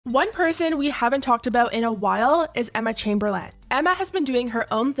One person we haven't talked about in a while is Emma Chamberlain. Emma has been doing her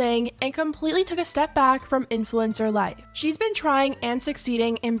own thing and completely took a step back from influencer life. She's been trying and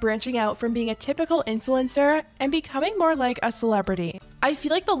succeeding in branching out from being a typical influencer and becoming more like a celebrity. I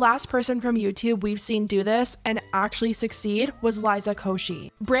feel like the last person from YouTube we've seen do this and actually succeed was Liza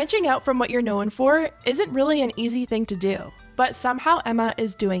Koshy. Branching out from what you're known for isn't really an easy thing to do, but somehow Emma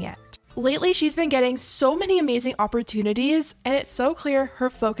is doing it. Lately, she's been getting so many amazing opportunities, and it's so clear her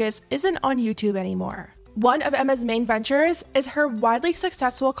focus isn't on YouTube anymore. One of Emma's main ventures is her widely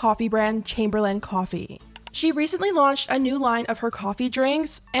successful coffee brand, Chamberlain Coffee. She recently launched a new line of her coffee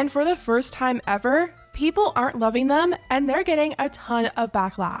drinks, and for the first time ever, people aren't loving them and they're getting a ton of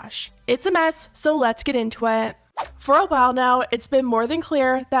backlash. It's a mess, so let's get into it. For a while now, it's been more than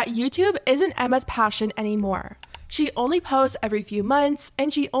clear that YouTube isn't Emma's passion anymore. She only posts every few months,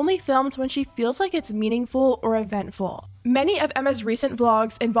 and she only films when she feels like it's meaningful or eventful. Many of Emma's recent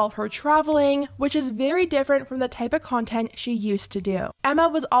vlogs involve her traveling, which is very different from the type of content she used to do. Emma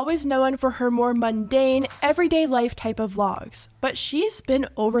was always known for her more mundane, everyday life type of vlogs, but she's been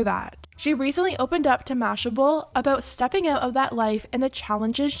over that. She recently opened up to Mashable about stepping out of that life and the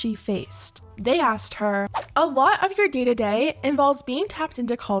challenges she faced. They asked her, "A lot of your day-to-day involves being tapped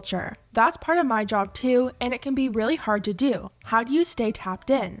into culture. That's part of my job too, and it can be really hard to do. How do you stay tapped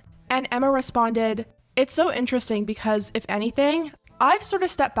in?" And Emma responded, "It's so interesting because, if anything, I've sort of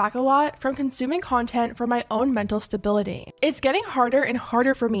stepped back a lot from consuming content for my own mental stability. It's getting harder and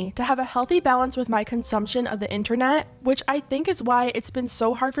harder for me to have a healthy balance with my consumption of the internet, which I think is why it's been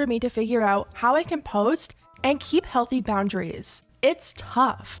so hard for me to figure out how I can post and keep healthy boundaries. It's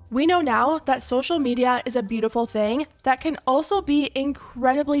tough. We know now that social media is a beautiful thing that can also be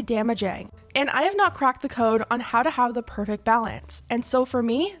incredibly damaging. And I have not cracked the code on how to have the perfect balance. And so for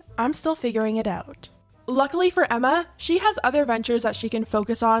me, I'm still figuring it out." Luckily for Emma, she has other ventures that she can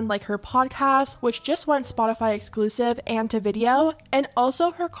focus on, like her podcast, which just went Spotify exclusive and to video, and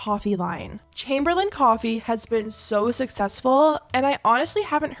also her coffee line. Chamberlain Coffee has been so successful, and I honestly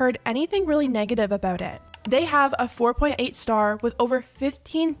haven't heard anything really negative about it. They have a 4.8 star with over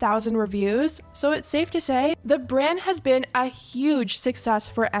 15,000 reviews, so it's safe to say the brand has been a huge success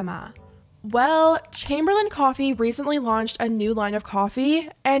for Emma. Well, Chamberlain Coffee recently launched a new line of coffee,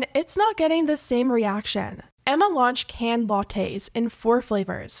 and it's not getting the same reaction. Emma launched canned lattes in 4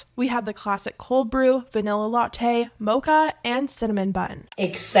 flavors. We have the classic cold brew, vanilla latte, mocha, and cinnamon bun.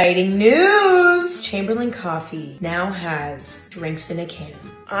 Exciting news! Chamberlain Coffee now has drinks in a can.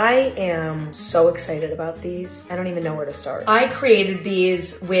 I am so excited about these. I don't even know where to start. I created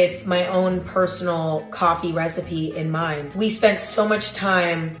these with my own personal coffee recipe in mind. We spent so much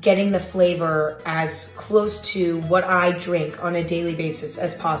time getting the flavor as close to what I drink on a daily basis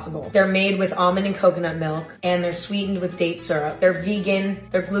as possible. They're made with almond and coconut milk, and they're sweetened with date syrup. They're vegan,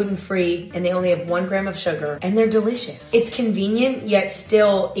 they're gluten-free, and they only have 1 gram of sugar, and they're delicious. It's convenient, yet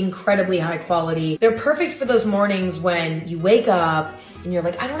still incredibly high quality. They're perfect for those mornings when you wake up and you're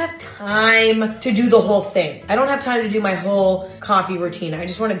like, I don't have time to do the whole thing. I don't have time to do my whole coffee routine. I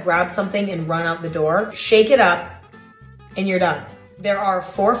just want to grab something and run out the door, shake it up, and you're done. There are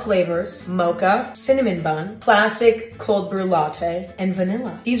 4 flavors: mocha, cinnamon bun, classic cold brew latte, and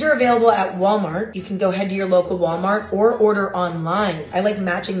vanilla. These are available at Walmart. You can go head to your local Walmart or order online. I like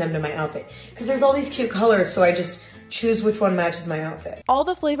matching them to my outfit because there's all these cute colors, so I just choose which one matches my outfit. All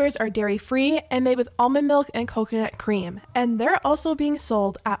the flavors are dairy-free and made with almond milk and coconut cream, and they're also being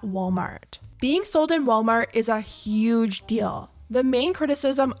sold at Walmart. Being sold in Walmart is a huge deal. The main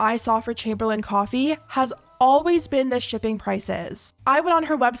criticism I saw for Chamberlain Coffee has always been the shipping prices. I went on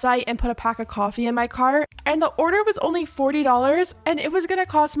her website and put a pack of coffee in my cart, and the order was only $40 and it was gonna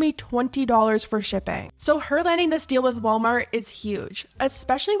cost me $20 for shipping. So her landing this deal with Walmart is huge,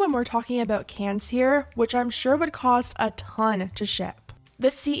 especially when we're talking about cans here, which I'm sure would cost a ton to ship. The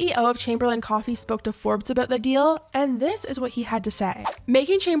CEO of Chamberlain Coffee spoke to Forbes about the deal, and this is what he had to say.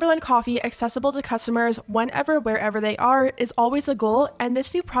 "Making Chamberlain Coffee accessible to customers whenever, wherever they are is always the goal, and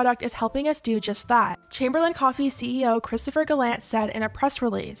this new product is helping us do just that," Chamberlain Coffee CEO Christopher Gallant said in a press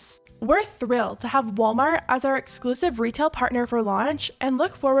release. "We're thrilled to have Walmart as our exclusive retail partner for launch and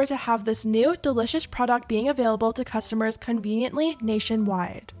look forward to have this new, delicious product being available to customers conveniently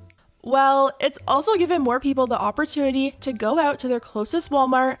nationwide." Well, it's also given more people the opportunity to go out to their closest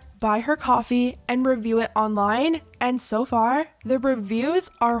Walmart, buy her coffee, and review it online, and so far, the reviews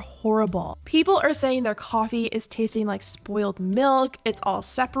are horrible. People are saying their coffee is tasting like spoiled milk, it's all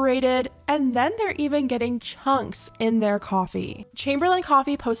separated, and then they're even getting chunks in their coffee. Chamberlain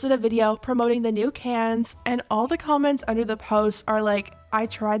Coffee posted a video promoting the new cans, and all the comments under the post are like, "I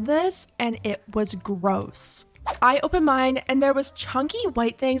tried this, and it was gross." I opened mine and there was chunky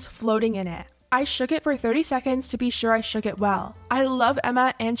white things floating in it. I shook it for 30 seconds to be sure I shook it well. I love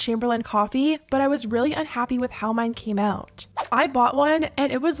Emma and Chamberlain coffee, but I was really unhappy with how mine came out. I bought one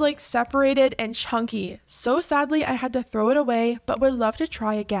and it was like separated and chunky. So sadly I had to throw it away, but would love to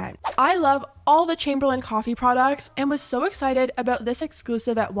try again. I love all the Chamberlain coffee products and was so excited about this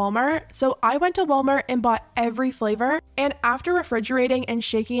exclusive at Walmart, so I went to Walmart and bought every flavor, and after refrigerating and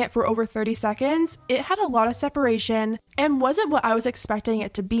shaking it for over 30 seconds, it had a lot of separation and wasn't what I was expecting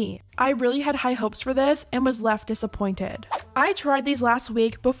it to be. I really had high hopes for this and was left disappointed. I tried these last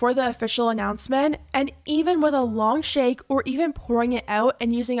week before the official announcement, and even with a long shake or even pouring it out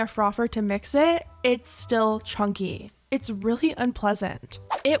and using a frother to mix it, it's still chunky. It's really unpleasant.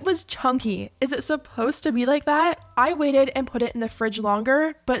 It was chunky. Is it supposed to be like that? I waited and put it in the fridge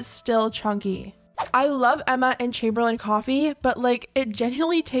longer, but still chunky. I love Emma and Chamberlain coffee, but like it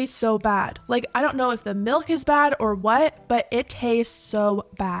genuinely tastes so bad. Like I don't know if the milk is bad or what, but it tastes so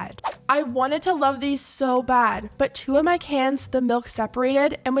bad. I wanted to love these so bad, but 2 of my cans, the milk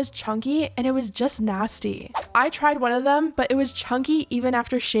separated and was chunky and it was just nasty. I tried one of them, but it was chunky even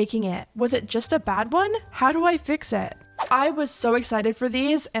after shaking it. Was it just a bad one? How do I fix it? I was so excited for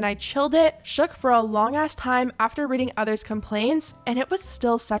these and I chilled it, shook for a long ass time after reading others' complaints, and it was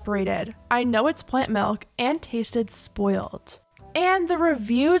still separated. I know it's plant milk and tasted spoiled. And the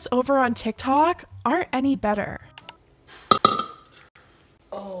reviews over on TikTok aren't any better.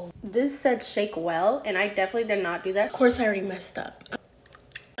 Oh, this said shake well, and I definitely did not do that. Of course I already messed up.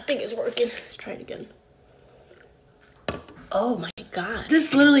 I think it's working. Let's try it again. Oh my god.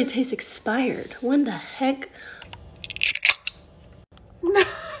 This literally tastes expired. When the heck?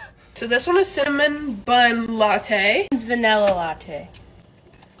 So this one is cinnamon bun latte. It's vanilla latte.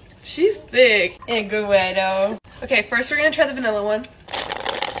 She's thick. In a good way though. Okay, first we're gonna try the vanilla one.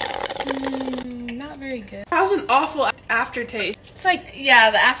 Not very good. It has an awful aftertaste. It's like,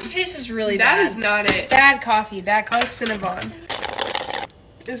 yeah, the aftertaste is really bad. That is not it. Bad coffee, bad coffee. Oh, Cinnabon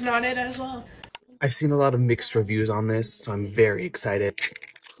is not it as well. I've seen a lot of mixed reviews on this, so I'm very excited.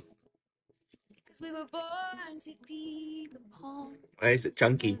 Why is it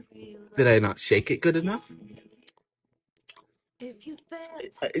chunky? Did I not shake it good enough?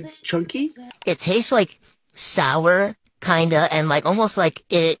 It's chunky? It tastes like sour, kinda, and like almost like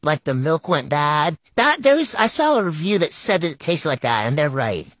the milk went bad. I saw a review that said that it tasted like that, and they're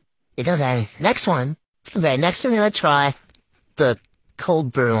right. It does that. Next one. Okay, next we're gonna try the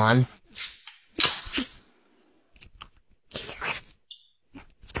cold brew one.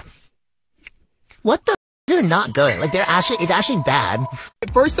 What the? They're not good. Like it's actually bad.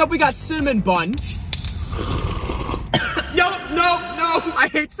 First up, we got cinnamon bun. No, I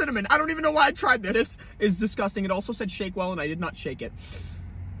hate cinnamon. I don't even know why I tried this. This is disgusting. It also said shake well, and I did not shake it.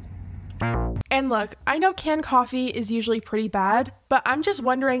 And look, I know canned coffee is usually pretty bad, but I'm just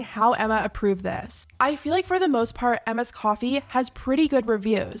wondering how Emma approved this. I feel like for the most part, Emma's coffee has pretty good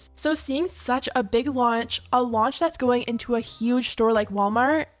reviews. So seeing such a big launch, a launch that's going into a huge store like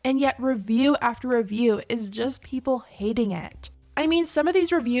Walmart, and yet review after review is just people hating it. I mean, some of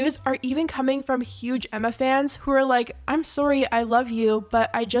these reviews are even coming from huge Emma fans who are like, I'm sorry, I love you, but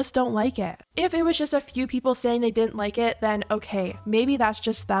I just don't like it. If it was just a few people saying they didn't like it, then okay, maybe that's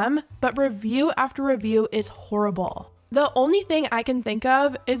just them, but review after review is horrible. The only thing I can think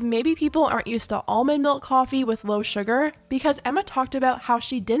of is maybe people aren't used to almond milk coffee with low sugar, because Emma talked about how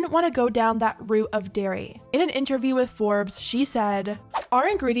she didn't want to go down that route of dairy. In an interview with Forbes, she said, "Our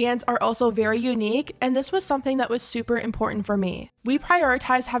ingredients are also very unique, and this was something that was super important for me. We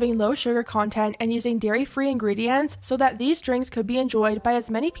prioritize having low sugar content and using dairy-free ingredients so that these drinks could be enjoyed by as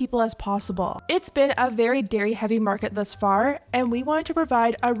many people as possible. It's been a very dairy-heavy market thus far, and we wanted to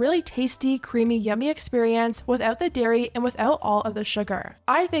provide a really tasty, creamy, yummy experience without the dairy and without all of the sugar.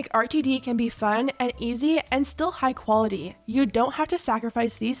 I think RTD can be fun and easy and still high quality. You don't have to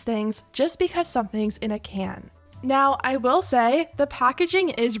sacrifice these things just because something's in a can." Now, I will say, the packaging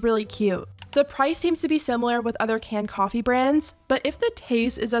is really cute. The price seems to be similar with other canned coffee brands, but if the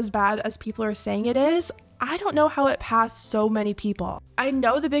taste is as bad as people are saying it is, I don't know how it passed so many people. I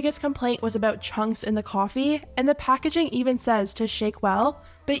know the biggest complaint was about chunks in the coffee, and the packaging even says to shake well,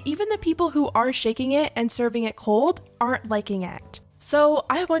 but even the people who are shaking it and serving it cold aren't liking it. So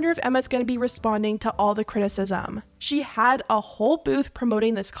I wonder if Emma's going to be responding to all the criticism. She had a whole booth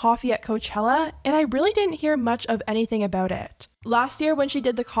promoting this coffee at Coachella, and I really didn't hear much of anything about it. Last year when she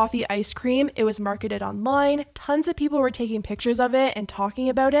did the coffee ice cream, it was marketed online, tons of people were taking pictures of it and talking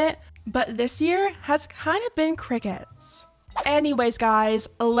about it, but this year has kind of been crickets. Anyways guys,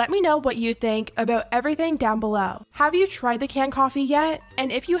 let me know what you think about everything down below. Have you tried the canned coffee yet?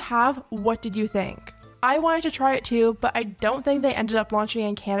 And if you have, what did you think? I wanted to try it too, but I don't think they ended up launching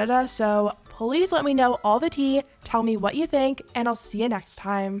in Canada, so please let me know all the tea, tell me what you think, and I'll see you next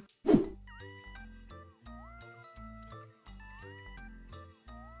time.